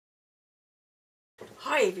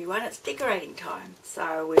Hi everyone, it's decorating time.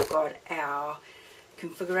 So we've got our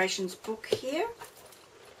configurations book here.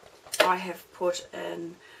 I have put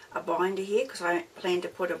in a binder here because I plan to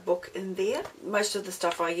put a book in there. Most of the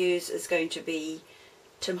stuff I use is going to be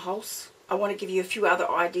Tim Holtz. I want to give you a few other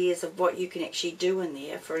ideas of what you can actually do in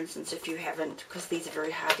there. For instance, if you haven't, because these are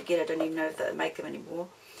very hard to get, I don't even know if they make them anymore.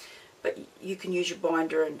 But you can use your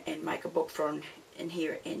binder and make a book from in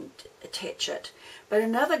here and attach it. But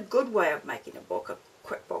another good way of making a book, a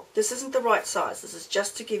quick book, this isn't the right size, this is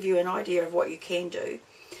just to give you an idea of what you can do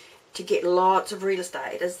to get lots of real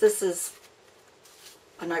estate, as this is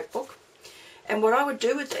a notebook. And what I would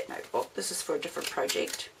do with that notebook, this is for a different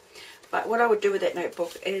project, but what I would do with that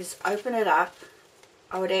notebook is open it up.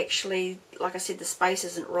 I would actually, like I said, the space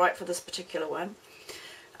isn't right for this particular one.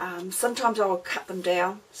 Sometimes I will cut them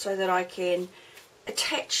down so that I can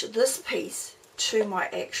attach this piece to my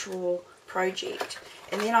actual project,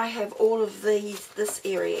 and then I have all of these, this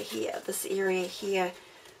area here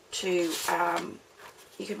to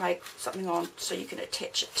you can make something on, so you can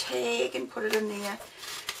attach a tag and put it in there,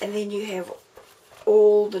 and then you have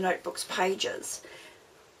all the notebook's pages.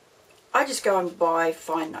 I just go and buy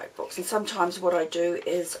fine notebooks, and sometimes what I do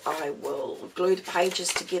is I will glue the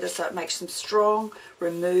pages together so it makes them strong,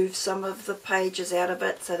 remove some of the pages out of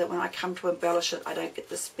it so that when I come to embellish it I don't get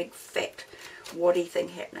this big fat waddy thing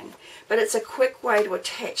happening. But it's a quick way to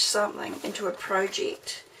attach something into a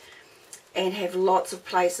project and have lots of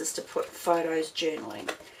places to put photos, journaling.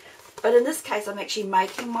 But in this case I'm actually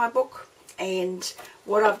making my book, and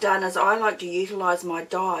what I've done is I like to utilise my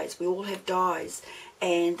dies. We all have dies.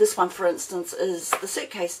 And this one, for instance, is the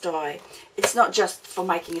suitcase die. It's not just for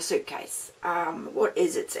making a suitcase. What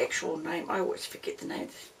is its actual name? I always forget the name.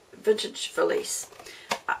 Vintage Valise.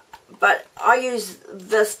 But I use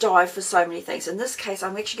this die for so many things. In this case,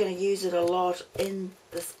 I'm actually going to use it a lot in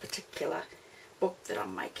this particular book that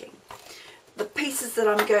I'm making. The pieces that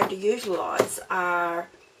I'm going to utilise are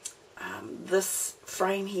this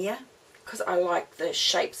frame here, because I like the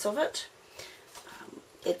shapes of it.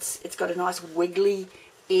 It's got a nice wiggly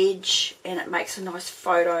edge and it makes a nice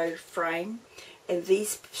photo frame, and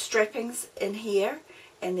these strappings in here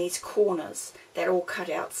and these corners, they're all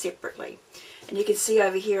cut out separately. And you can see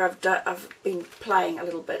over here I've been playing a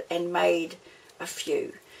little bit and made a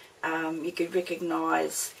few. You could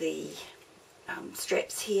recognise the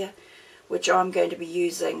straps here, which I'm going to be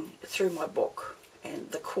using through my book,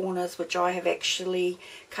 and the corners, which I have actually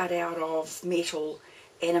cut out of metal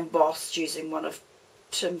and embossed using one of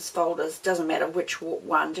Tim's folders. Doesn't matter which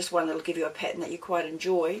one, just one that'll give you a pattern that you quite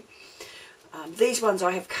enjoy. These ones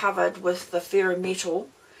I have covered with the ferrometal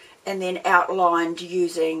and then outlined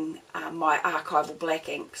using my archival black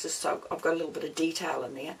ink, so I've got a little bit of detail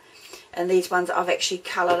in there. And these ones I've actually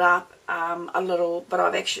coloured up a little, but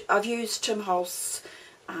I've used Tim Holtz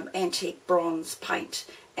antique bronze paint,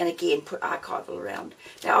 and again put archival around.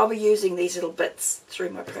 Now I'll be using these little bits through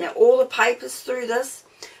my project. Now all the papers through this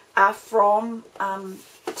are from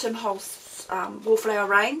Tim Holtz's Wallflower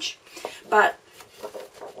range, but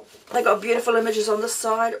they got beautiful images on this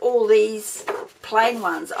side. All these plain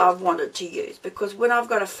ones I've wanted to use because when I've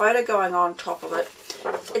got a photo going on top of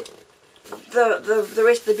it, the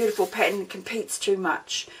rest of the beautiful pattern competes too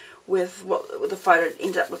much with what the photo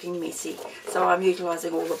ends up looking messy. So I'm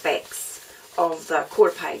utilising all the backs of the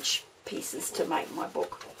quarter page pieces to make my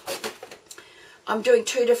book. I'm doing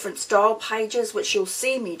two different style pages, which you'll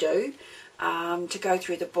see me do to go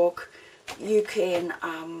through the book. You can,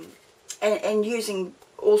 and using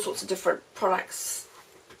all sorts of different products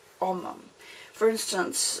on them. For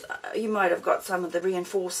instance, you might have got some of the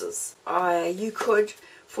reinforcers. You could,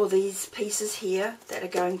 for these pieces here that are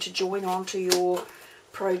going to join onto your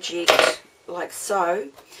project like so,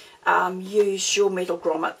 use your metal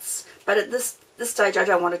grommets. But at this stage I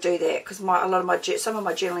don't want to do that because some of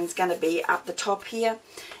my journaling is going to be up the top here,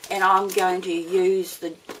 and I'm going to use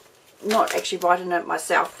not actually writing it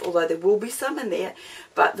myself, although there will be some in there,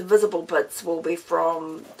 but the visible bits will be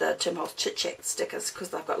from the Tim Holtz Chit Chat stickers, because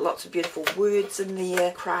they've got lots of beautiful words in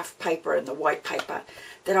there, craft paper and the white paper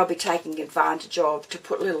that I'll be taking advantage of to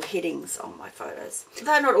put little headings on my photos.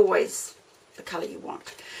 They're not always the colour you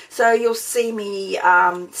want, so you'll see me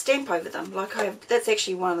stamp over them. Like that's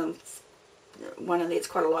actually one of them. One of there, it's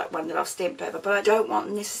quite a light one that I've stamped over, but I don't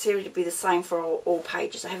want necessarily to be the same for all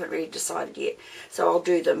pages. I haven't really decided yet, so I'll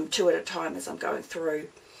do them two at a time as I'm going through.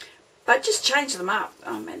 But just change them up.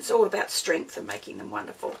 And it's all about strength and making them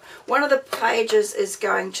wonderful. One of the pages is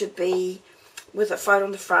going to be with a photo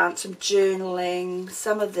on the front, some journaling,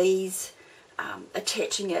 some of these,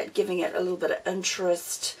 attaching it, giving it a little bit of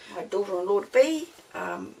interest. My daughter-in-law to be,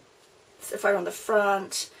 a photo on the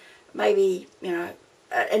front, maybe, you know,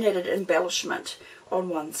 an added embellishment on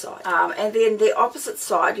one side. And then the opposite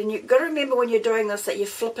side, and you've got to remember when you're doing this that you're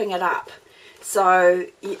flipping it up. So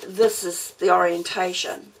this is the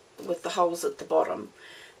orientation with the holes at the bottom.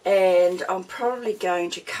 And I'm probably going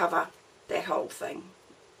to cover that whole thing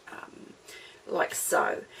like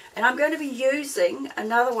so. And I'm going to be using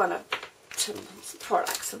another one of Tim's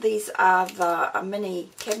products. So these are the mini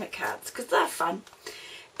cabinet cards because they're fun.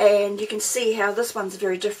 And you can see how this one's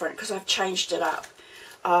very different because I've changed it up.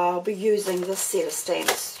 I'll be using this set of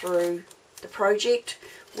stamps through the project,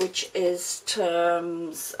 which is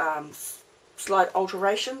Tim's slight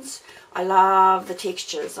alterations. I love the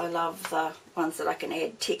textures. I love the ones that I can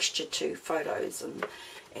add texture to photos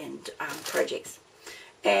and projects.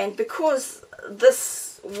 And because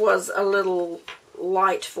this was a little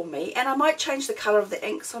light for me, and I might change the colour of the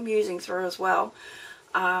inks I'm using through as well,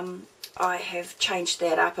 I have changed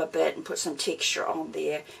that up a bit and put some texture on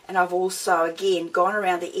there. And I've also, again, gone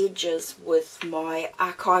around the edges with my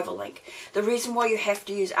archival ink. The reason why you have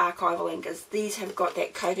to use archival ink is these have got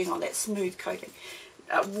that coating on, that smooth coating.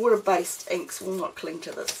 Water-based inks will not cling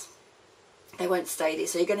to this. They won't stay there.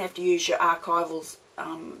 So you're going to have to use your archivals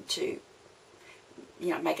to,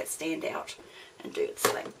 make it stand out and do its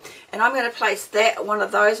thing. And I'm going to place one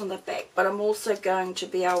of those on the back, but I'm also going to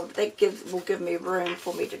be able, will give me room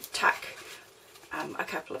for me to tuck a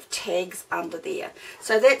couple of tags under there.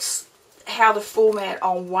 So that's how the format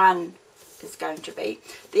on one is going to be.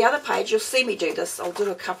 The other page, you'll see me do this, I'll do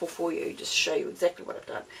a couple for you just to show you exactly what I've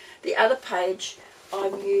done. The other page,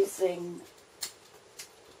 I'm using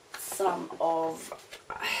some of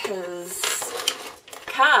his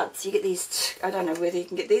cards. You get these, I don't know whether you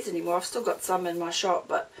can get these anymore, I've still got some in my shop,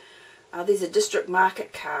 but these are District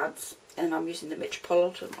Market cards, and I'm using the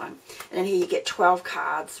Metropolitan one. And then here you get 12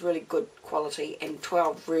 cards, really good quality, and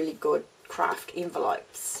 12 really good craft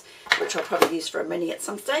envelopes, which I'll probably use for a mini at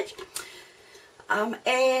some stage.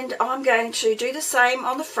 And I'm going to do the same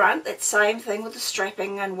on the front, that same thing with the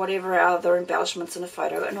strapping and whatever other embellishments in a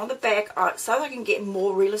photo. And on the back, so that I can get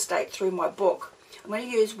more real estate through my book, I'm going to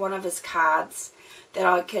use one of his cards that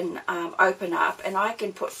I can open up, and I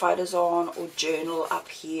can put photos on or journal up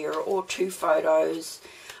here, or 2 photos,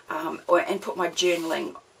 and put my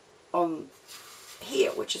journaling on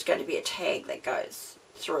here, which is going to be a tag that goes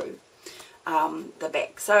through the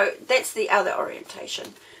back. So that's the other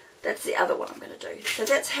orientation. That's the other one I'm going to do. So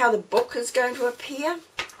that's how the book is going to appear.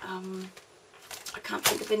 I can't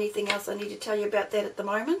think of anything else I need to tell you about that at the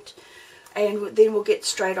moment. And then we'll get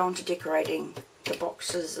straight on to decorating the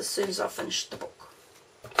boxes as soon as I finish the book.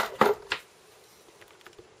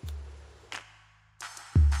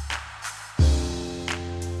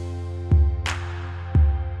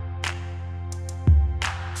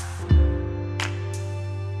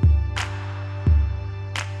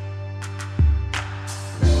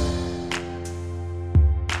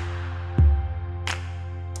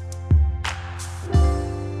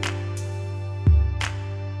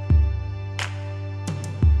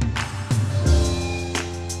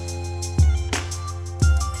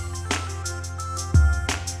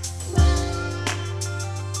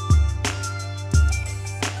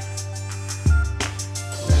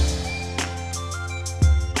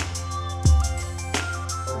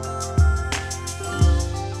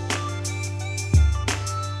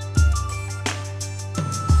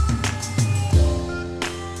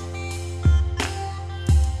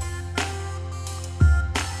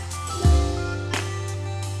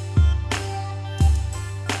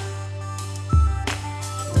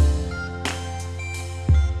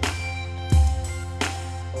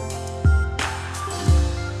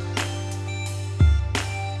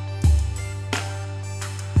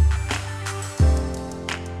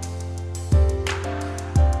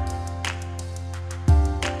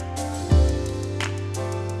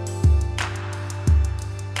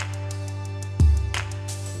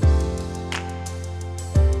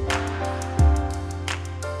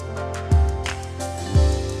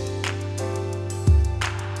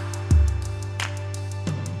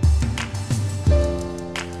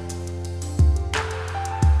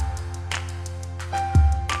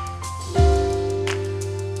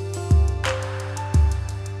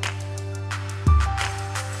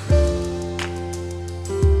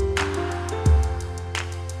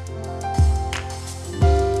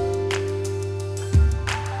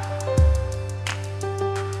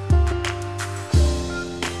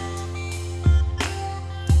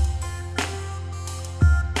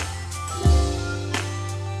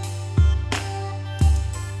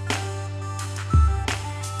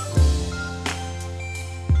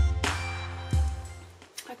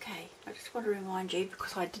 want to remind you,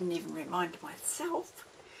 because I didn't even remind myself,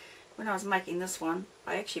 when I was making this one,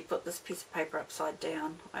 I actually put this piece of paper upside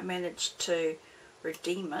down. I managed to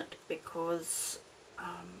redeem it because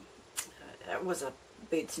it was a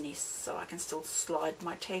bird's nest, so I can still slide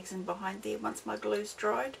my tags in behind there once my glue's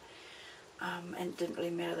dried. And it didn't really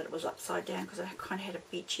matter that it was upside down because it kind of had a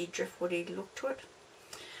beachy, driftwoody look to it.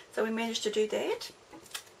 So we managed to do that.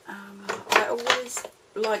 I always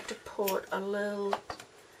like to put a little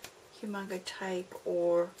humongo tape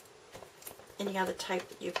or any other tape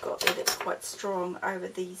that you've got there that's quite strong over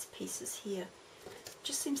these pieces here.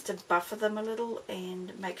 Just seems to buffer them a little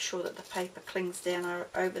and make sure that the paper clings down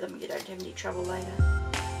over them and you don't have any trouble later.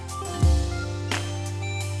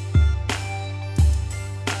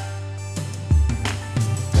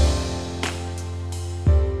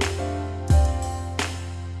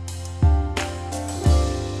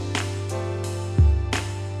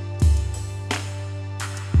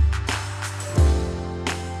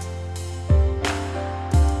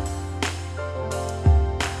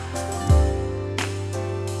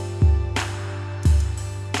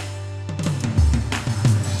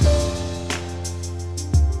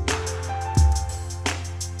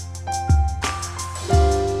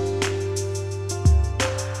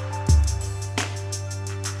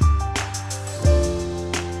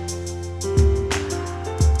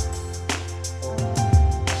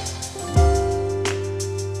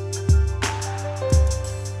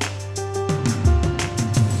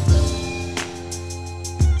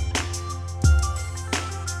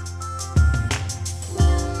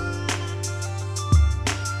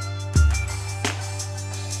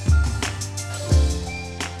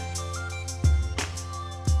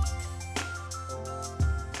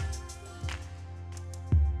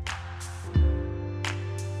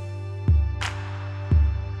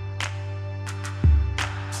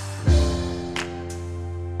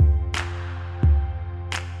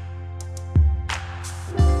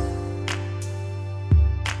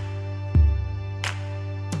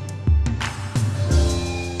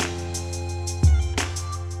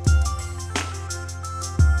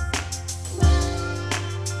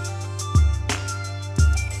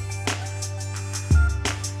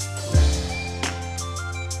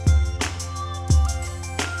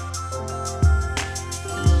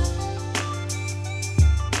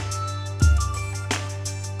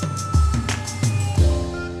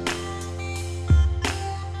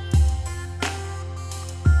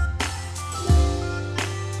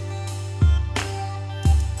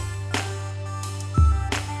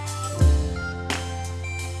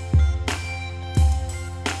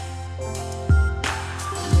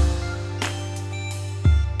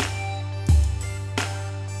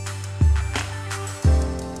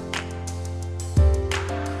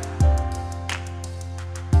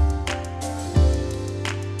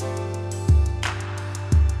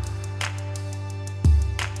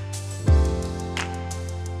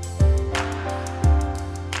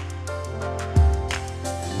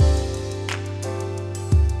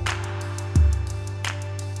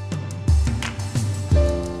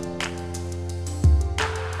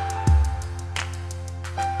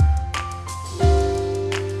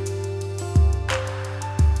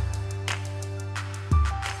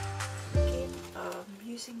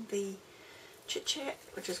 The Chit Chat,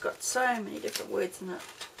 which has got so many different words in it.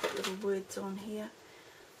 Put little words on here,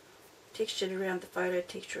 textured around the photo,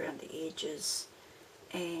 textured around the edges,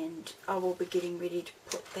 and I will be getting ready to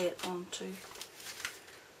put that onto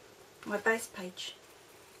my base page,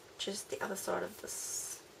 which is the other side of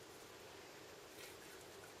this,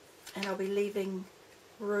 and I'll be leaving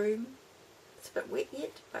room. It's a bit wet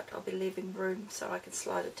yet, but I'll be leaving room so I can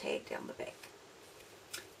slide a tag down the back.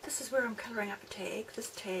 This is where I'm colouring up a tag. This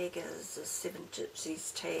tag is a 7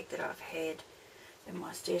 Gypsies tag that I've had in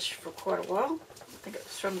my stash for quite a while. I think it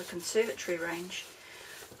was from the Conservatory range.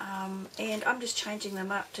 And I'm just changing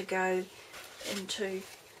them up to go into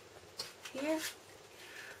here.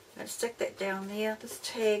 I'm going to stick that down there. This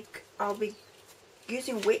tag, I'll be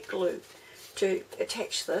using wet glue to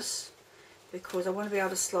attach this because I want to be able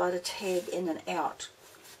to slide a tag in and out.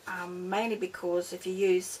 Mainly because if you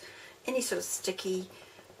use any sort of sticky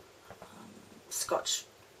Scotch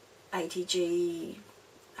ATG,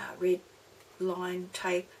 red line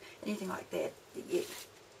tape, anything like that, the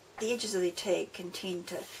edges of the tag can tend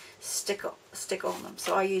to stick on them.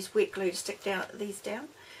 So I use wet glue to stick these down.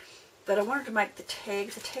 But I wanted to make the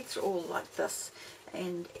tags are all like this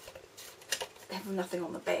and have nothing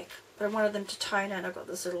on the back. But I wanted them to tone out. I've got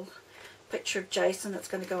this little picture of Jason that's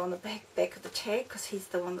going to go on the back of the tag because he's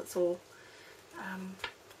the one that's all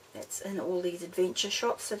that's in all these adventure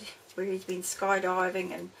shots where he's been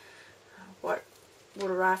skydiving and water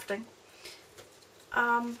rafting.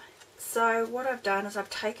 So what I've done is I've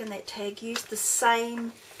taken that tag, used the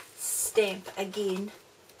same stamp again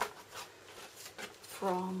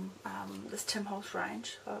from this Tim Holtz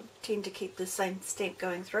range. I tend to keep the same stamp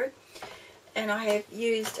going through. And I have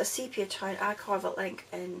used a sepia tone archival ink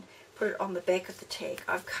and put it on the back of the tag.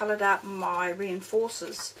 I've coloured up my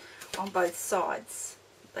reinforcers on both sides.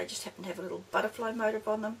 They just happen to have a little butterfly motif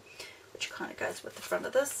on them, which kind of goes with the front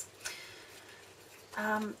of this.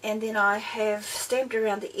 And then I have stamped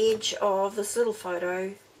around the edge of this little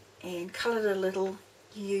photo and coloured a little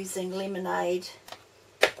using Lemonade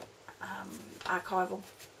archival,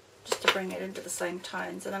 just to bring it into the same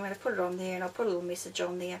tones. And I'm going to put it on there, and I'll put a little message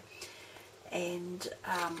on there. And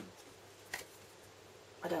I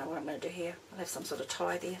don't know what I'm going to do here. I'll have some sort of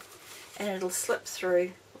tie there, and it'll slip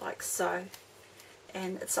through like so.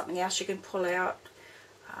 And it's something else you can pull out.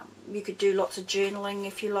 You could do lots of journaling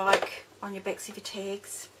if you like on your backs of your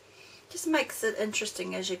tags. Just makes it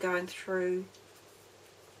interesting as you're going through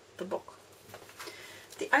the book.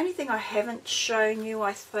 The only thing I haven't shown you,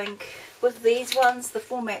 I think, with these ones, the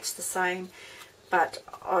format's the same, but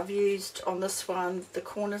I've used on this one the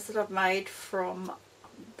corners that I've made from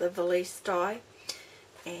the valise die,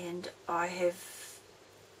 and I have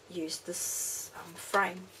used this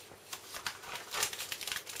frame,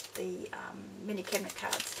 the mini cabinet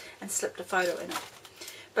cards, and slipped a photo in it.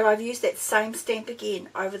 But I've used that same stamp again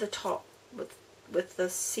over the top with the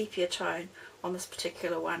sepia tone on this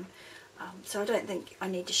particular one. So I don't think I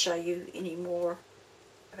need to show you any more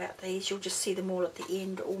about these. You'll just see them all at the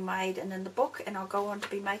end, all made and in the book, and I'll go on to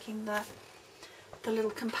be making the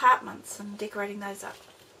little compartments and decorating those up.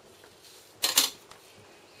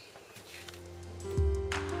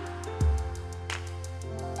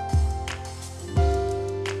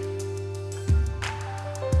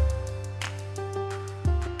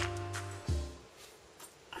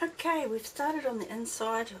 Okay, we've started on the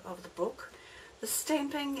inside of the book. The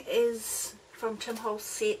stamping is from Tim Holtz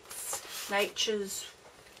sets, Nature's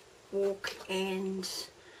Walk and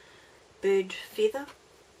Bird Feather.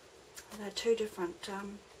 They're two different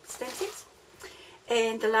stamp sets.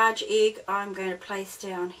 And the large egg I'm going to place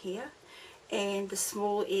down here, and the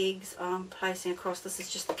small eggs I'm placing across. This is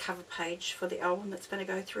just the cover page for the album that's going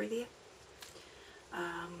to go through there.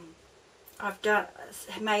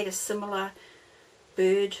 I've made a similar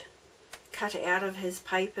bird cut out of his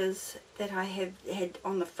papers that I have had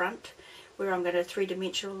on the front, where I'm going to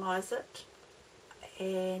three-dimensionalize it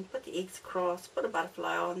and put the eggs across, put a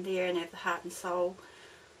butterfly on there, and have the heart and soul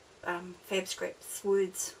fab scraps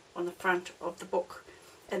words on the front of the book,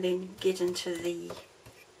 and then get into the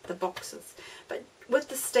boxes. But with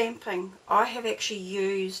the stamping, I have actually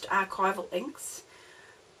used archival inks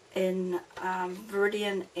in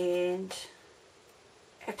Viridian and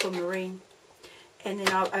Aquamarine. And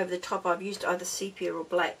then over the top I've used either sepia or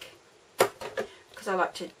black, because I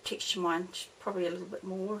like to texture mine probably a little bit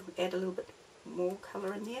more, add a little bit more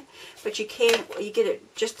colour in there. But you get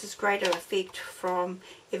it just as great an effect from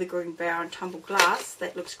Evergreen Bower and Tumble Glass.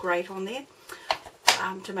 That looks great on there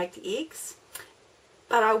to make the eggs.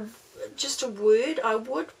 But just a word, I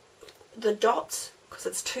would, the dots, because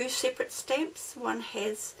it's two separate stamps, one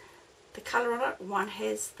has the colour on it, one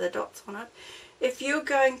has the dots on it. If you're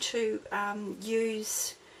going to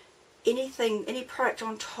use anything, any product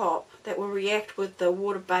on top that will react with the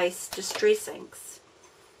water-based distress inks,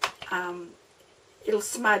 it'll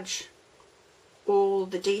smudge all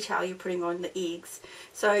the detail you're putting on the eggs.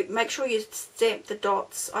 So make sure you stamp the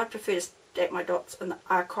dots. I prefer to stamp my dots in the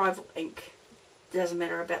archival ink. It doesn't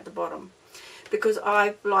matter about the bottom, because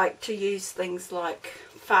I like to use things like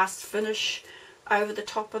fast finish over the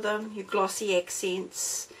top of them. Your glossy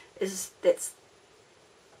accents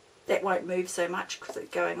that won't move so much because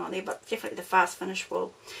it's going on there, but definitely the fast finish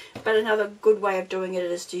will. But another good way of doing it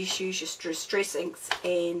is to just use your distress inks,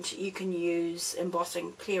 and you can use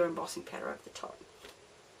clear embossing powder over the top.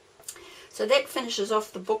 So that finishes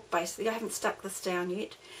off the book basically. I haven't stuck this down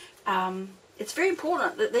yet. It's very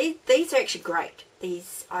important that these are actually great,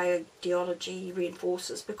 these ideology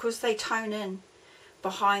reinforcers, because they tone in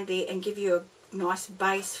behind there and give you a nice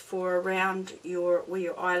base for around your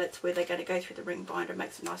eyelets, where they're going to go through the ring binder.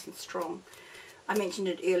 Makes it nice and strong. I mentioned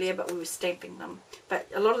it earlier, but we were stamping them. But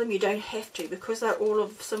a lot of them you don't have to, because they're all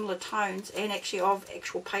of similar tones, and actually of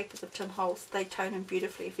actual papers of Tim Holtz. They tone in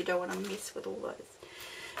beautifully if you don't want to mess with all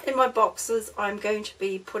those. In my boxes I'm going to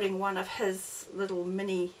be putting one of his little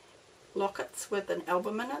mini lockets with an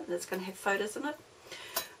album in it, and it's going to have photos in it.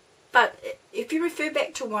 But if you refer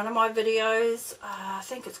back to one of my videos, I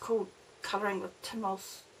think it's called Colouring with Tim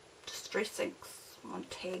Holtz Distress Inks on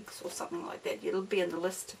Tags or something like that. It'll be in the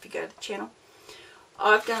list if you go to the channel.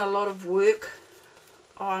 I've done a lot of work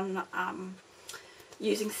on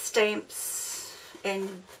using stamps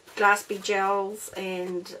and glass bead gels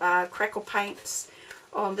and crackle paints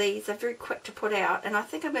on these. They're very quick to put out, and I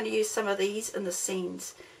think I'm going to use some of these in the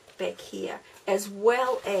scenes back here, as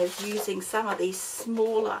well as using some of these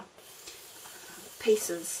smaller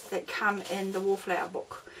pieces that come in the Wallflower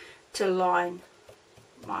book to line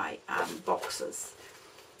my boxes.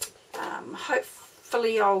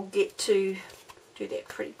 Hopefully I'll get to do that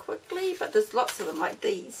pretty quickly, but there's lots of them like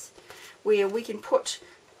these where we can put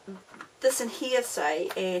this in here, say,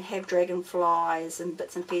 and have dragonflies and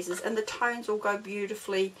bits and pieces, and the tones will go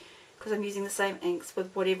beautifully because I'm using the same inks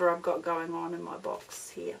with whatever I've got going on in my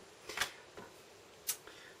box here.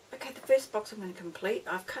 Okay, the first box I'm going to complete.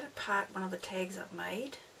 I've cut apart one of the tags I've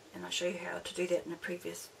made, and I'll show you how to do that in a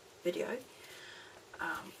previous video.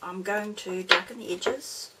 I'm going to darken the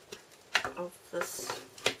edges of this,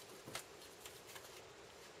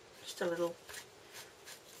 just a little,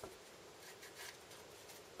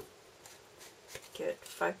 give it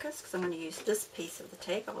focus, because I'm going to use this piece of the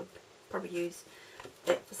tag. I would probably use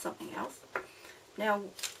that for something else. Now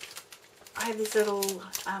I have these little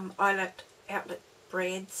outlet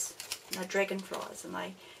brads, and they're dragonflies, and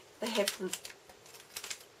they have them,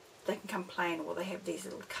 they can come plain, or they have these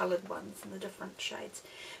little coloured ones in the different shades,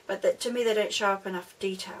 but to me they don't show up enough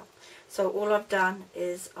detail. So all I've done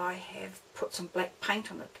is I have put some black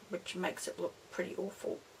paint on it, which makes it look pretty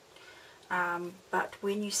awful. But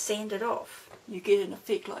when you sand it off, you get an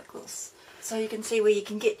effect like this. So you can see where you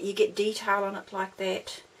get detail on it like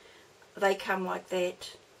that. They come like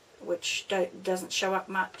that, which doesn't show up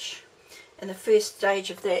much. And the first stage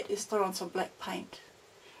of that is throw on some black paint.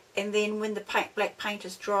 And then when the black paint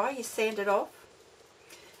is dry, you sand it off,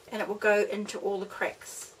 and it will go into all the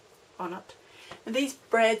cracks on it. And these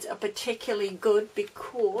brads are particularly good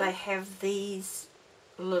because they have these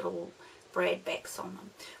little brad backs on them,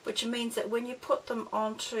 which means that when you put them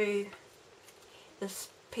onto this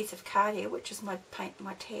piece of card here, which is my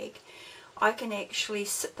tag, I can actually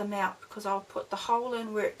sit them out, because I'll put the hole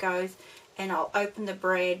in where it goes, and I'll open the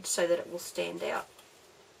brad so that it will stand out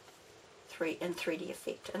in 3D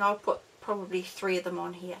effect. And I'll put probably 3 of them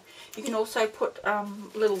on here. You can also put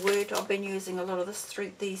little word. I've been using a lot of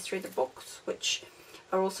these through the books, which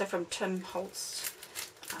are also from Tim Holtz,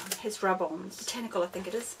 his rub-ons, Botanical I think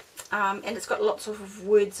it is. And it's got lots of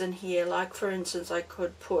words in here, like for instance I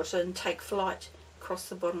could put in take flight across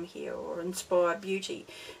the bottom here, or inspire beauty,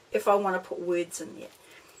 if I want to put words in there.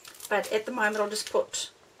 But at the moment I'll just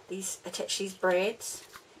attach these brads,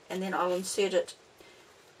 and then I'll insert it.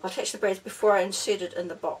 I'll attach the brads before I insert it in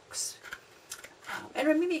the box. And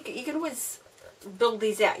remember, you can always build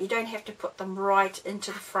these out. You don't have to put them right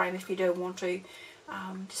into the frame if you don't want to.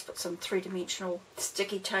 Just put some 3-dimensional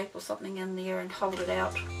sticky tape or something in there and hold it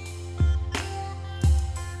out.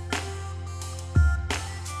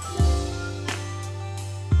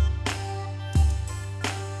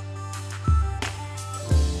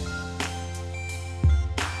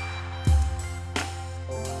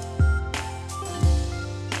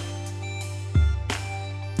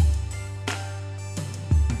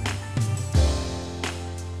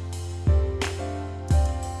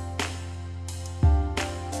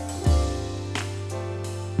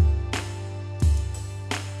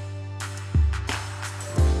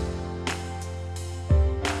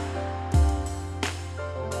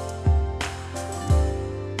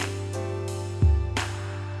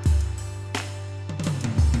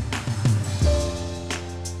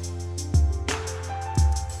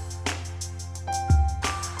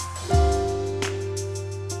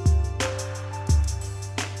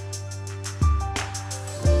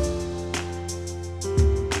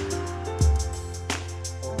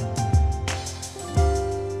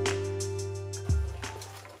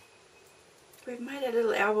 We've made a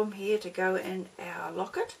little album here to go in our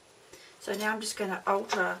locket. So now I'm just going to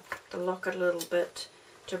alter the locket a little bit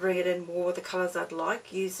to bring it in more with the colours I'd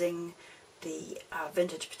like, using the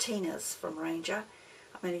vintage patinas from Ranger.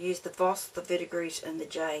 I'm going to use the Voss, the Verdigris and the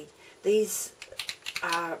Jade. These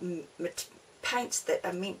are paints that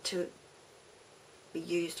are meant to be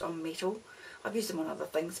used on metal. I've used them on other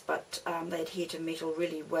things, but they adhere to metal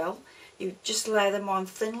really well. You just lay them on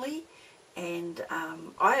thinly, and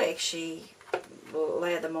I actually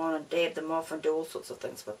layer them on and dab them off and do all sorts of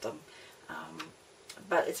things with them.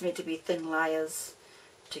 But it's meant to be thin layers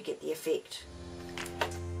to get the effect.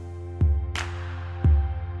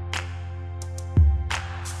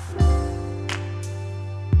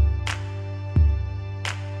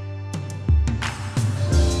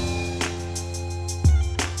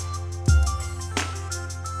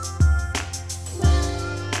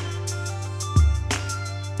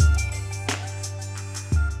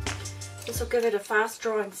 give it a fast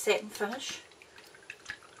drying satin finish.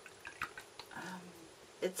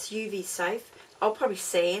 It's UV safe. I'll probably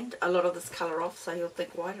sand a lot of this colour off, so you'll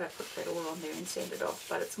think, why did I put that all on there and sand it off?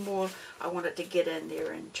 But it's more, I want it to get in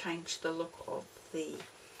there and change the look of the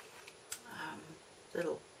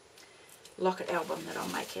little Locket album that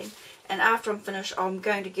I'm making. And after I'm finished, I'm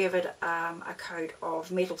going to give it a coat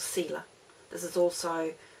of metal sealer. This is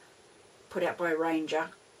also put out by Ranger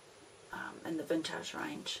in the vintage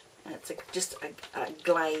range. And it's just a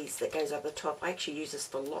glaze that goes over the top. I actually use this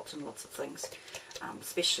for lots and lots of things,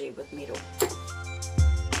 especially with metal.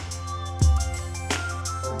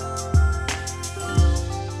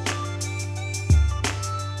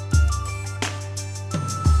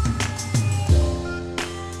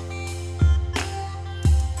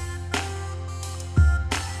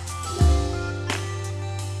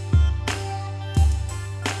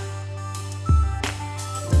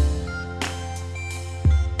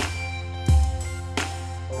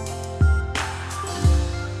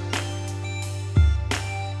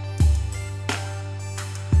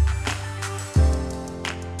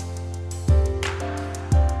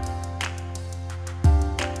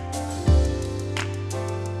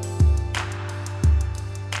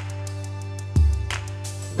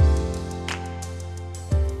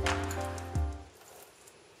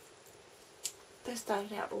 They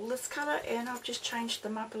started out all this colour, and I've just changed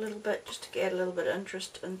them up a little bit just to get a little bit of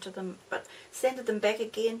interest into them, but sanded them back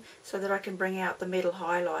again so that I can bring out the metal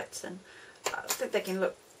highlights, and I think they can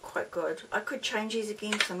look quite good. I could change these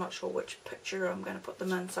again because I'm not sure which picture I'm going to put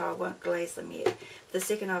them in, so I won't glaze them yet. The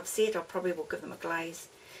second I've set, I probably will give them a glaze.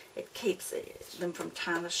 It keeps them from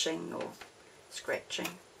tarnishing or scratching.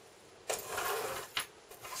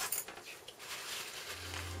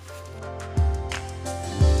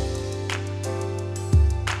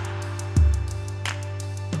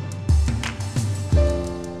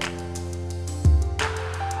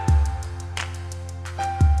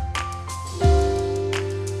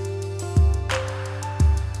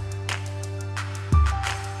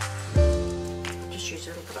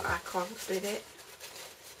 Do that.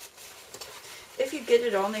 If you get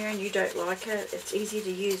it on there and you don't like it, it's easy to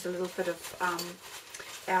use a little bit of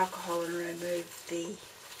alcohol and remove the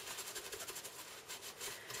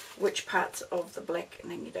which parts of the black and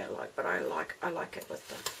then you don't like. But I like it with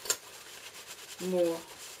the more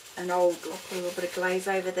an old look, a little bit of glaze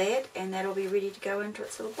over that, and that'll be ready to go into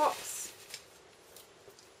its little box.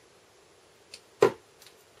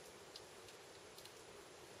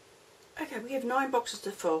 Okay, we have 9 boxes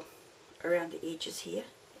to fill around the edges here,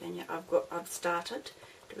 and I've started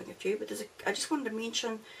doing a few, but I just wanted to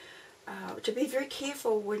mention to be very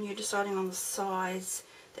careful when you're deciding on the size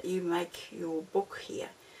that you make your book here.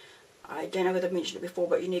 I don't know whether I mentioned it before,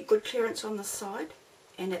 but you need good clearance on the side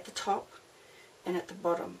and at the top and at the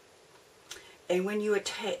bottom. And when you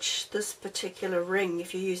attach this particular ring,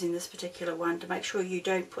 if you're using this particular one, to make sure you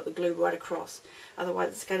don't put the glue right across, otherwise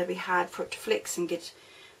it's going to be hard for it to flex and get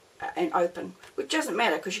and open, which doesn't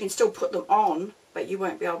matter because you can still put them on, but you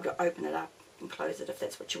won't be able to open it up and close it if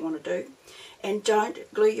that's what you want to do. And don't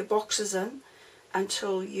glue your boxes in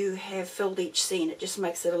until you have filled each seam. It just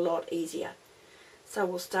makes it a lot easier. So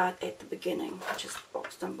we'll start at the beginning, which is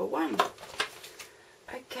box number 1.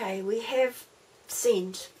 Okay, we have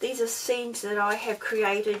seams. These are seams that I have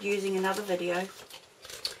created using another video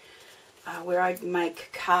where I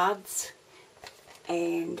make cards,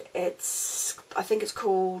 and I think it's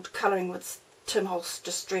called Colouring with Tim Holtz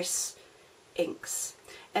Distress Inks,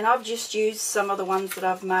 and I've just used some of the ones that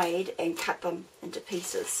I've made and cut them into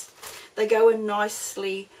pieces. They go in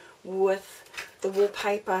nicely with the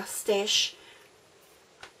wallpaper stash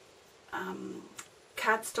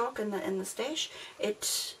cardstock in the stash.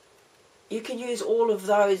 You can use all of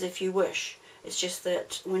those if you wish. It's just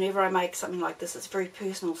that whenever I make something like this, it's very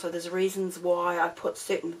personal, so there's reasons why I put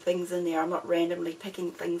certain things in there. I'm not randomly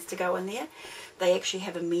picking things to go in there. They actually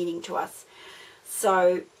have a meaning to us.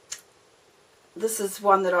 So this is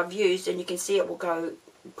one that I've used, and you can see it will go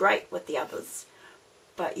great with the others,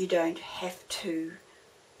 but you don't have to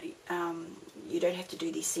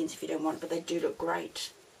do these scents if you don't want it, but they do look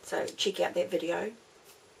great. So check out that video.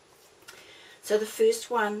 So the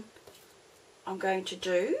first one I'm going to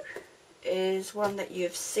do is one that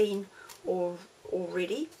you've seen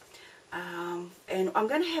already, and I'm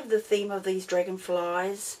going to have the theme of these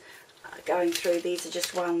dragonflies going through. These are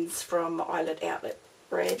just ones from Eyelid Outlet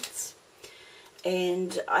Brads,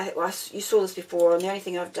 and you saw this before, and the only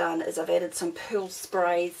thing I've done is I've added some pearl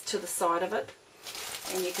sprays to the side of it,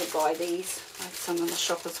 and you can buy these. I have some in the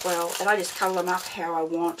shop as well, and I just colour them up how I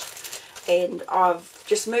want, and I've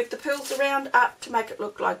just moved the pearls around up to make it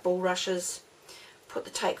look like bulrushes put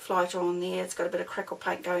the take flight on there. It's got a bit of crackle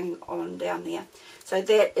paint going on down there. So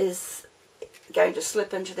that is going to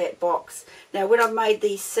slip into that box. Now when I've made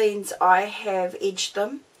these scenes, I have edged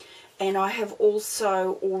them, and I have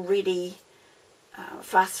also already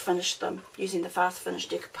fast finished them using the fast finish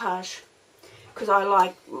decoupage, because I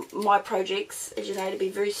like my projects, as you know, to be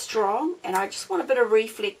very strong, and I just want a bit of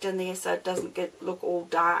reflect in there so it doesn't look all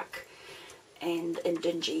dark and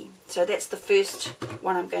dingy. So that's the first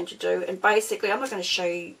one I'm going to do, and basically I'm not going to show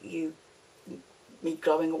you me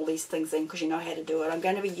gluing all these things in because you know how to do it. I'm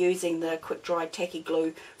going to be using the quick dry tacky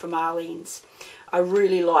glue from Arlene's. I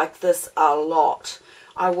really like this a lot.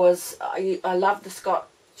 I love the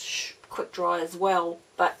Scotch quick dry as well,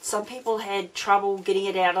 but some people had trouble getting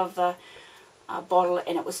it out of the bottle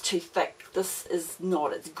and it was too thick. This is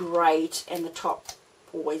not. It's great, and the top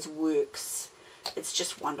always works. It's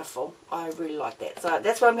just wonderful. I really like that. So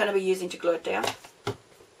that's what I'm going to be using to glue it down.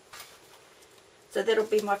 So that'll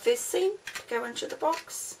be my first scene to go into the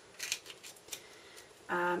box.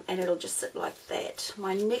 And it'll just sit like that.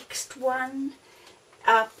 My next one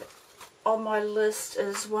up on my list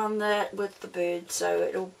is one that with the bird. So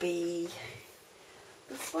it'll be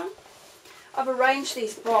this one. I've arranged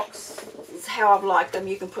these boxes how I've liked them.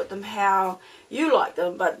 You can put them how you like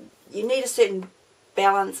them, but you need a certain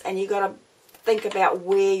balance, and you've got to think about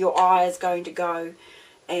where your eye is going to go.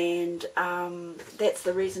 And that's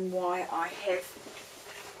the reason why I have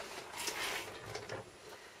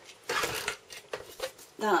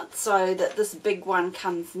done it so that this big one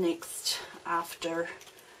comes next after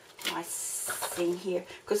my scene here,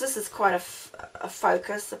 because this is quite a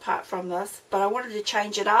focus apart from this, but I wanted to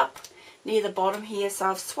change it up near the bottom here, so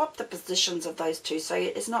I've swapped the positions of those two so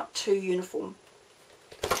it's not too uniform.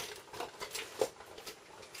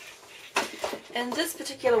 In this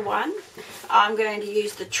particular one, I'm going to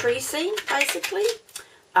use the tree scene basically.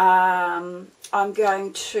 I'm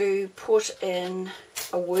going to put in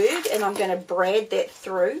a word, and I'm going to brad that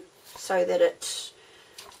through so that it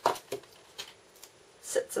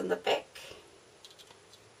sits in the back.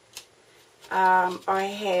 I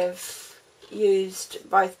have used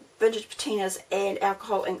both vintage patinas and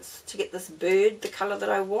alcohol inks to get this bird the colour that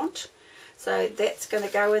I want. So that's going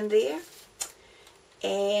to go in there.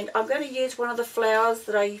 And I'm going to use one of the flowers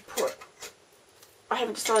that I put. I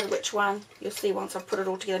haven't decided which one. You'll see once I put it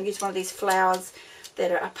all together. I'm using one of these flowers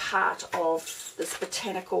that are a part of this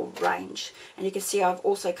botanical range. And you can see I've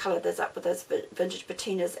also coloured this up with those vintage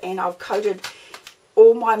patinas, and I've coated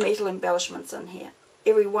all my metal embellishments in here.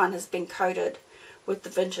 Every one has been coated with the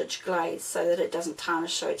vintage glaze so that it doesn't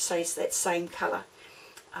tarnish, so it stays that same colour.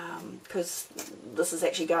 Because this is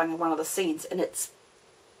actually going in one of the scenes, and it's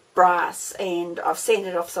brass, and I've sanded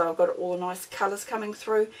it off so I've got all the nice colours coming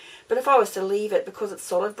through. But if I was to leave it, because it's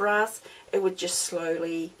solid brass, it would just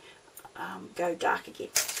slowly go dark again.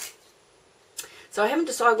 So I haven't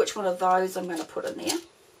decided which one of those I'm going to put in there,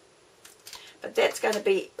 but that's going to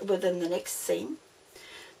be within the next scene.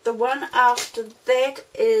 The one after that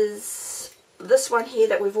is this one here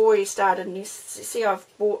that we've already started. And you see I've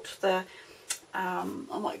bought the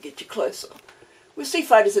I might get you closer. We'll see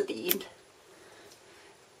photos at the end.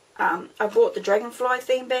 I bought the dragonfly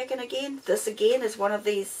theme back in again. This again is one of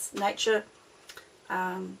these nature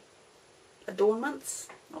adornments,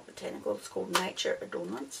 not botanical, it's called nature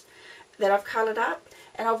adornments, that I've coloured up.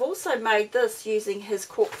 And I've also made this using his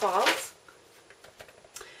cork files.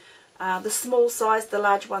 The small size, the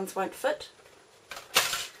large ones won't fit.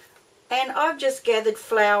 And I've just gathered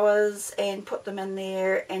flowers and put them in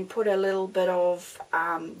there, and put a little bit of,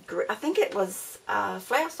 I think it was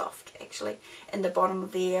Flower Soft actually, in the bottom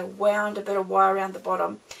of there, wound a bit of wire around the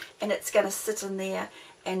bottom, and it's going to sit in there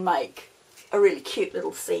and make a really cute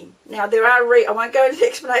little scene. Now there are, I won't go into the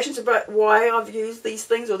explanations about why I've used these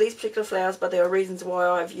things or these particular flowers, but there are reasons why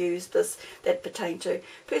I've used this that pertain to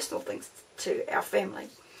personal things to our family.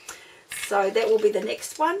 So that will be the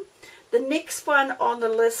next one. The next one on the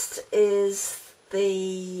list is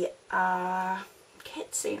the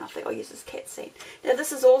cat scene. I think I'll use this cat scene. Now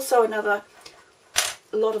this is also another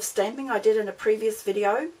lot of stamping I did in a previous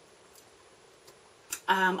video.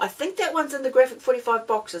 I think that one's in the Graphic 45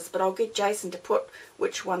 boxes, but I'll get Jason to put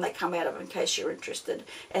which one they come out of in case you're interested.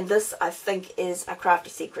 And this, I think, is a Crafty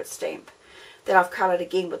Secret stamp that I've coloured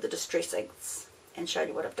again with the Distress inks and showed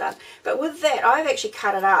you what I've done. But with that, I've actually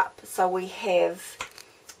cut it up so we have,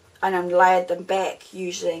 and I've layered them back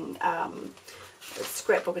using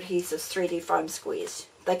scrapbook adhesives 3D foam squares.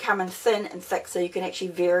 They come in thin and thick, so you can actually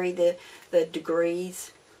vary the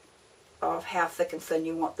degrees of how thick and thin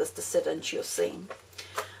you want this to sit into your scene.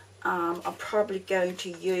 I'm probably going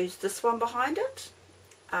to use this one behind it,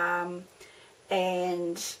 and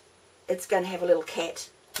it's going to have a little cat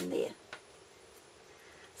in there.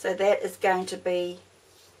 So that is going to be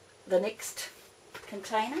the next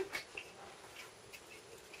container.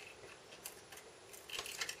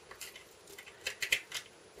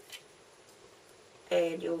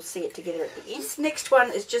 And you'll see it together at the end. This next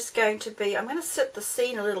one is just going to be, I'm going to sit the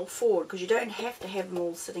scene a little forward because you don't have to have them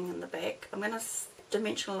all sitting in the back. I'm going to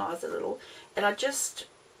dimensionalize a little, and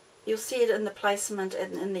you'll see it in the placement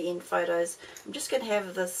and in the end photos. I'm just going to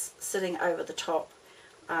have this sitting over the top,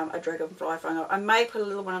 a dragonfly flying. I may put a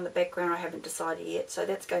little one in the background, I haven't decided yet, so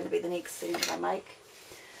that's going to be the next scene that I make.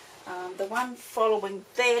 The one following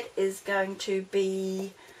that is going to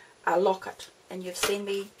be a locket, and you've seen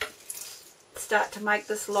me start to make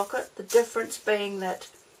this locket. The difference being that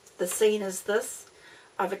the scene is this.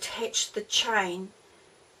 I've attached the chain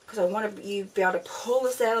because I want you to be able to pull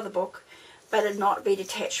this out of the book, but it not be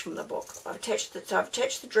detached from the book. I've attached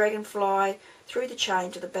the dragonfly through the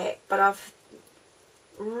chain to the back, but I've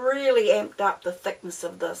really amped up the thickness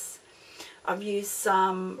of this. I've used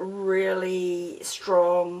some really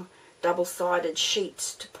strong double-sided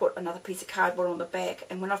sheets to put another piece of cardboard on the back,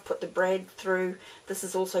 and when I've put the brad through, this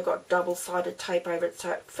has also got double-sided tape over it so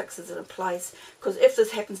it fixes it in place, because if this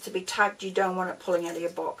happens to be tugged, you don't want it pulling out of your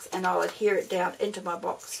box, and I'll adhere it down into my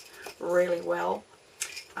box really well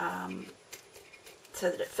so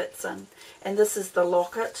that it fits in. And this is the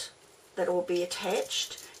locket that will be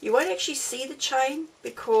attached. You won't actually see the chain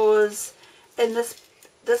because in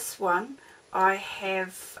this one I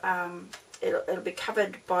have it'll be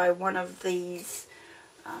covered by one of these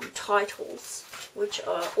titles, which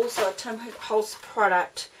are also a Tim Holtz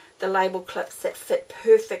product, the label clips that fit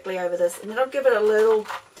perfectly over this, and it'll give it a little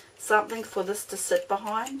something for this to sit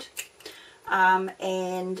behind,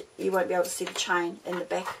 and you won't be able to see the chain in the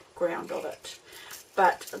background of it.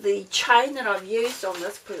 But the chain that I've used on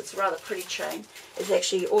this, because it's a rather pretty chain, is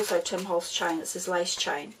actually also Tim Holtz chain. It's his lace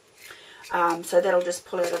chain. So that'll just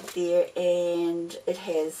pull out of there, and it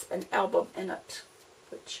has an album in it,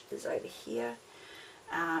 which is over here,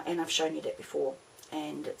 and I've shown you that before,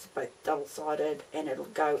 and it's both double-sided, and it'll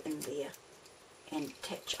go in there and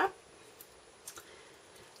attach up,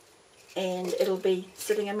 and it'll be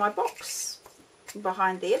sitting in my box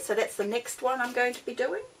behind there. So that's the next one I'm going to be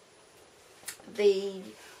doing. The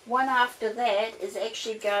one after that is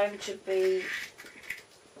actually going to be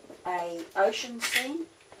a ocean scene.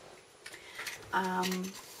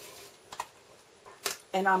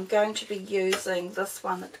 And I'm going to be using this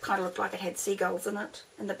one that kind of looked like it had seagulls in it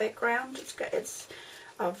in the background.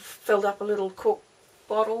 I've filled up a little cork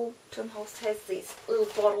bottle. Tim Holtz has these little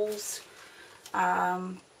bottles,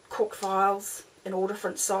 cork vials in all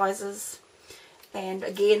different sizes. And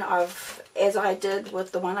again, as I did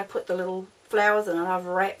with the one I put the little flowers in, and I've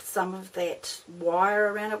wrapped some of that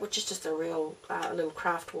wire around it, which is just a real little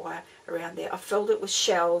craft wire around there. I've filled it with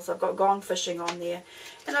shells. I've got gone fishing on there,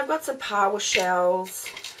 and I've got some power shells.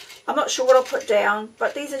 I'm not sure what I'll put down,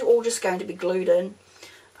 but these are all just going to be glued in,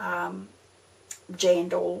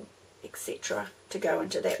 jandal, etc. to go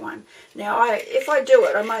into that one. Now, if I do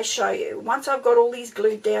it, I may show you. Once I've got all these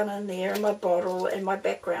glued down in there in my bottle and my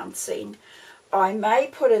background scene, I may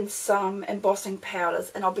put in some embossing powders,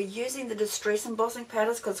 and I'll be using the Distress embossing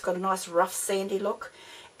powders because it's got a nice rough sandy look,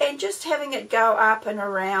 and just having it go up and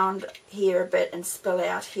around here a bit and spill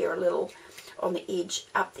out here a little on the edge,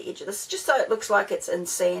 up the edge of this, just so it looks like it's in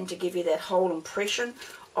sand to give you that whole impression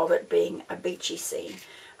of it being a beachy scene.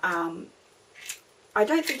 I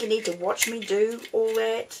don't think you need to watch me do all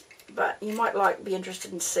that, but you might be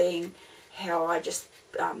interested in seeing how I just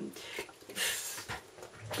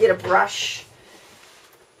get a brush,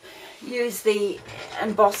 use the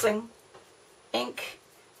embossing ink,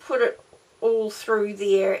 put it all through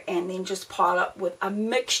there, and then just pile up with a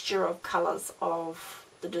mixture of colours of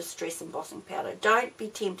the Distress embossing powder. Don't be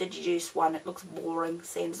tempted to use one, it looks boring,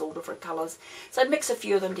 sand's all different colours. So mix a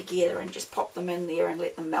few of them together and just pop them in there and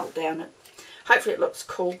let them melt down. Hopefully it looks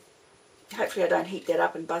cool. Hopefully I don't heat that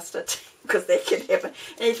up and bust it, because that can happen.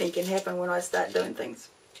 Anything can happen when I start doing things.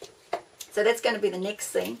 So that's going to be the next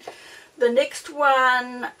scene. The next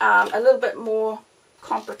one, a little bit more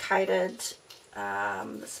complicated,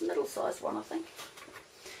 this middle-sized one I think.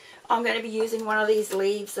 I'm going to be using one of these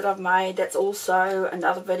leaves that I've made. That's also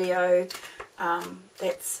another video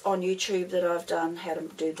that's on YouTube that I've done, how to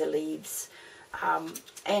do the leaves. And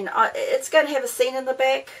it's going to have a scene in the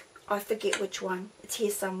back. I forget which one. It's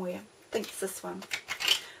here somewhere. I think it's this one.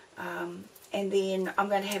 And then I'm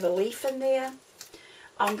going to have a leaf in there.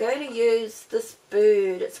 I'm going to use this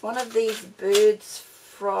bird. It's one of these birds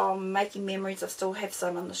from Making Memories. I still have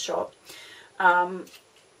some in the shop.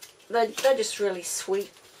 They're just really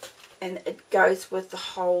sweet and it goes with the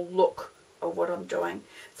whole look of what I'm doing.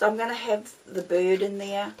 So I'm going to have the bird in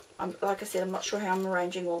there. Like I said, I'm not sure how I'm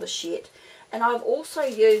arranging all this yet. And I've also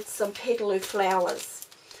used some Timperley flowers.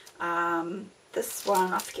 This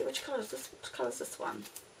one, I forget which colour is this. Which colour is this one?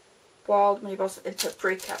 Wild Mini-Boss and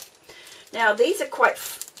Paprika. Now these are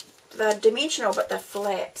they're dimensional, but they're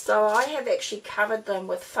flat. So I have actually covered them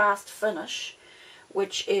with Fast Finish,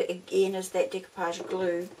 which again is that decoupage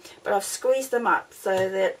glue. But I've squeezed them up so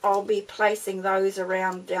that I'll be placing those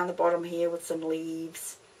around down the bottom here with some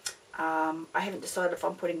leaves. I haven't decided if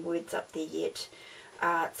I'm putting words up there yet.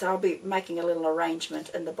 So I'll be making a little arrangement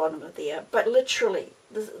in the bottom of there. But literally,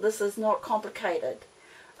 this is not complicated.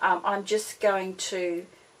 I'm just going to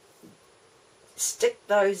stick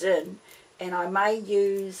those in, and I may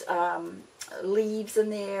use leaves in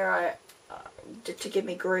there to give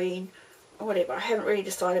me green, or whatever. I haven't really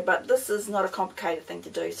decided, but this is not a complicated thing to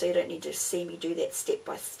do, so you don't need to see me do that step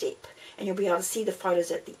by step, and you'll be able to see the photos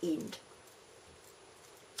at the end.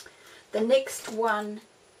 The next one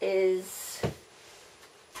is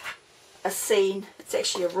a scene. It's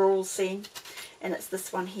actually a rural scene, and it's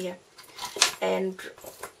this one here. And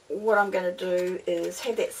what I'm going to do is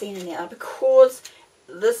have that scene in there, because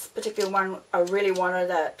this particular one I really wanted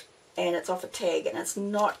it, and it's off a tag and it's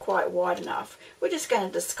not quite wide enough. We're just going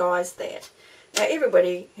to disguise that. Now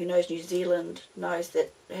everybody who knows New Zealand knows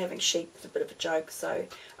that having sheep is a bit of a joke, so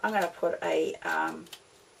I'm going to put a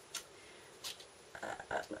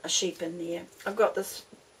sheep in there. I've got this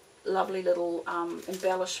lovely little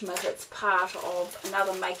embellishment. It's part of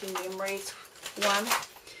another Making Memories one,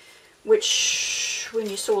 which when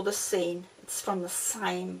you saw this scene, it's from the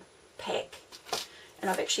same pack. And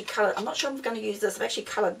I've actually coloured, I'm not sure I'm going to use this, I've actually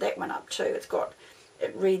coloured that one up too.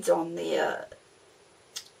 It reads on there,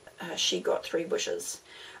 she got 3 wishes.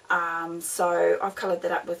 So I've coloured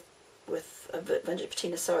that up with a vintage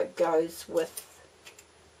patina so it goes with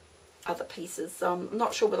other pieces. So I'm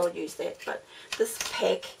not sure whether I'll use that, but this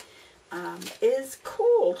pack is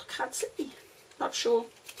called, can't see, not sure,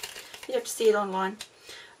 you have to see it online.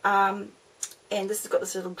 And this has got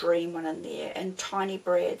this little dream one in there, and tiny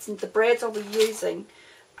brads. And the brads I'll be using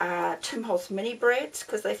are Tim Holtz mini brads,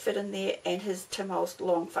 because they fit in there, and his Tim Holtz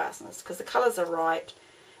long fasteners, because the colours are right,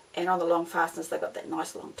 and on the long fasteners they've got that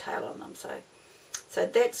nice long tail on them. So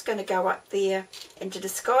that's going to go up there. And to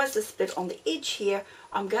disguise this bit on the edge here,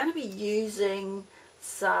 I'm going to be using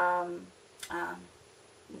some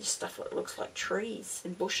stuff that looks like trees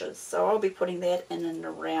and bushes. So I'll be putting that in and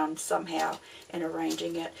around somehow and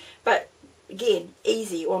arranging it. But again,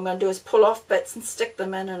 easy. All I'm going to do is pull off bits and stick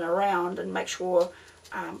them in and around and make sure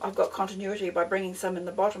I've got continuity by bringing some in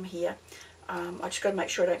the bottom here. I just got to make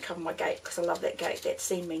sure I don't cover my gate, because I love that gate. That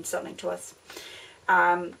scene means something to us.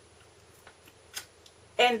 And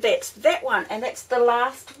that's that one, and that's the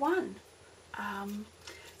last one.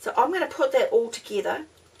 So I'm going to put that all together.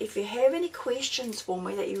 If you have any questions for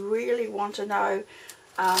me that you really want to know,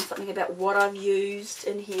 something about what I've used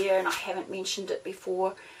in here and I haven't mentioned it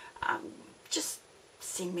before, just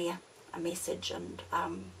send me a message, and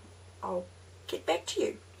I'll get back to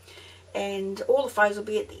you. And all the photos will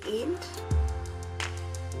be at the end.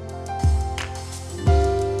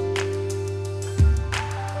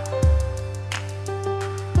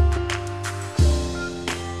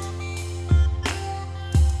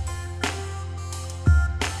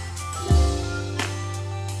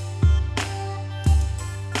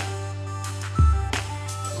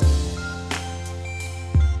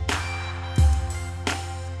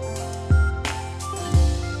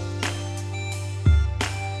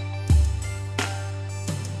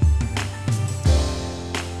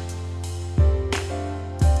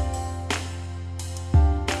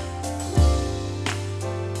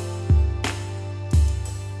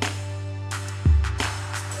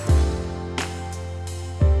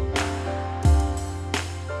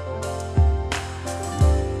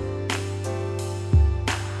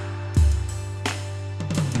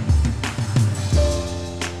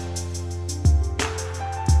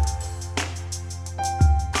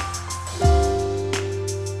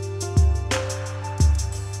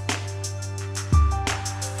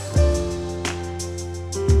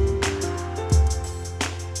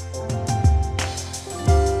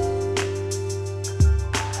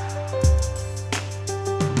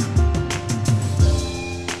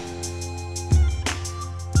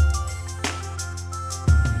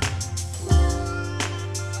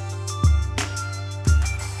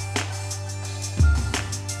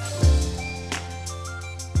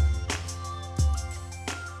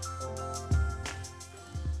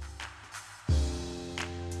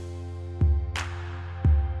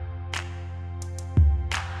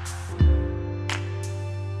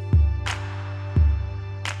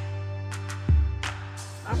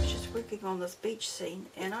 working on this beach scene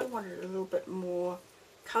and I wanted a little bit more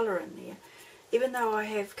colour in there. Even though I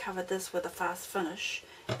have covered this with a fast finish,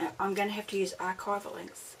 I'm going to have to use archival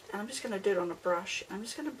inks. And I'm just going to do it on a brush. I'm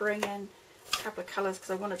just going to bring in a couple of colours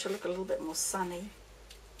because I want it to look a little bit more sunny.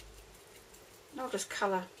 And I'll just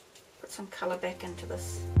put some colour back into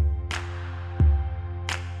this.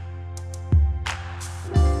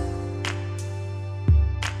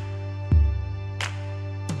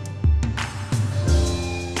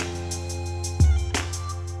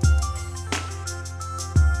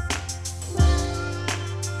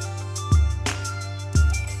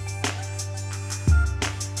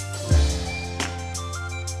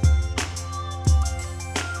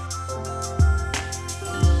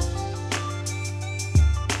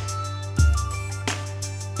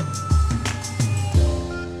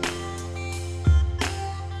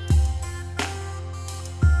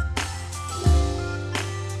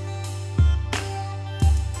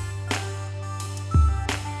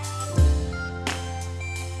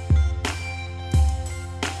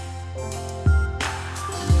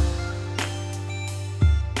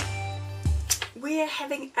 We're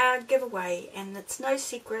having a giveaway, and it's no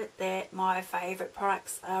secret that my favourite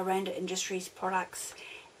products are Randa Industries products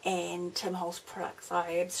and Tim Holtz products.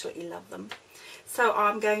 I absolutely love them. So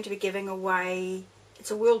I'm going to be giving away,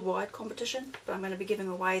 it's a worldwide competition, but I'm going to be giving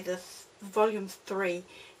away the volume 3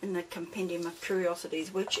 in the Compendium of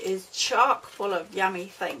Curiosities, which is chock full of yummy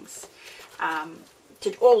things.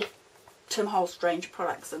 Did all Tim Holtz range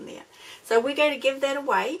products in there. So we're going to give that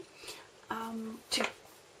away.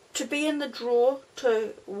 To be in the draw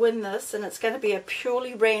to win this, and it's going to be a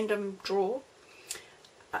purely random draw,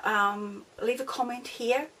 leave a comment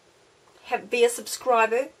here, be a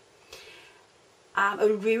subscriber. It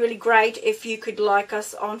would be really great if you could like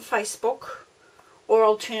us on Facebook, or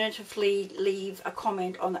alternatively leave a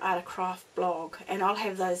comment on the Art of Craft blog, and I'll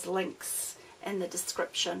have those links in the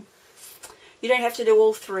description. You don't have to do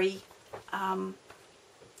all 3,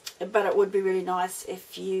 but it would be really nice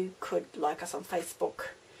if you could like us on Facebook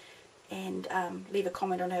and leave a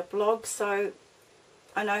comment on our blog so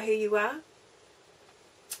I know who you are.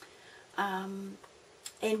 And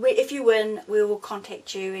if you win, we will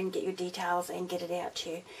contact you and get your details and get it out to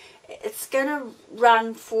you. It's going to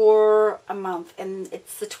run for a month, and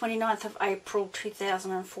it's the 29th of April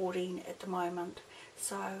 2014 at the moment.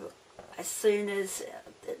 So as soon as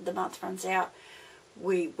the month runs out,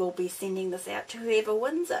 we will be sending this out to whoever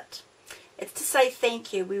wins it. It's to say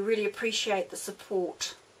thank you. We really appreciate the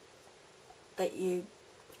support that you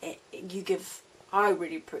give. I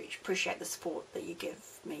really appreciate the support that you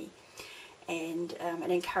give me, and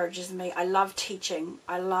it encourages me. I love teaching.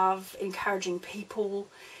 I love encouraging people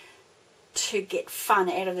to get fun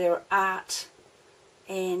out of their art,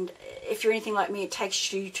 and if you're anything like me, it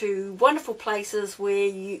takes you to wonderful places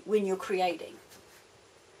when you're creating.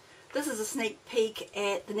 This is a sneak peek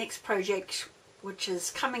at the next project, which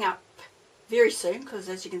is coming up very soon, because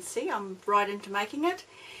as you can see, I'm right into making it.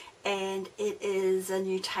 And it is a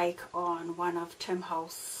new take on one of Tim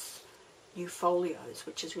Holtz's new folios,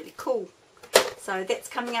 which is really cool. So that's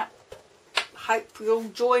coming up. Hope you'll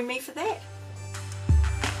join me for that.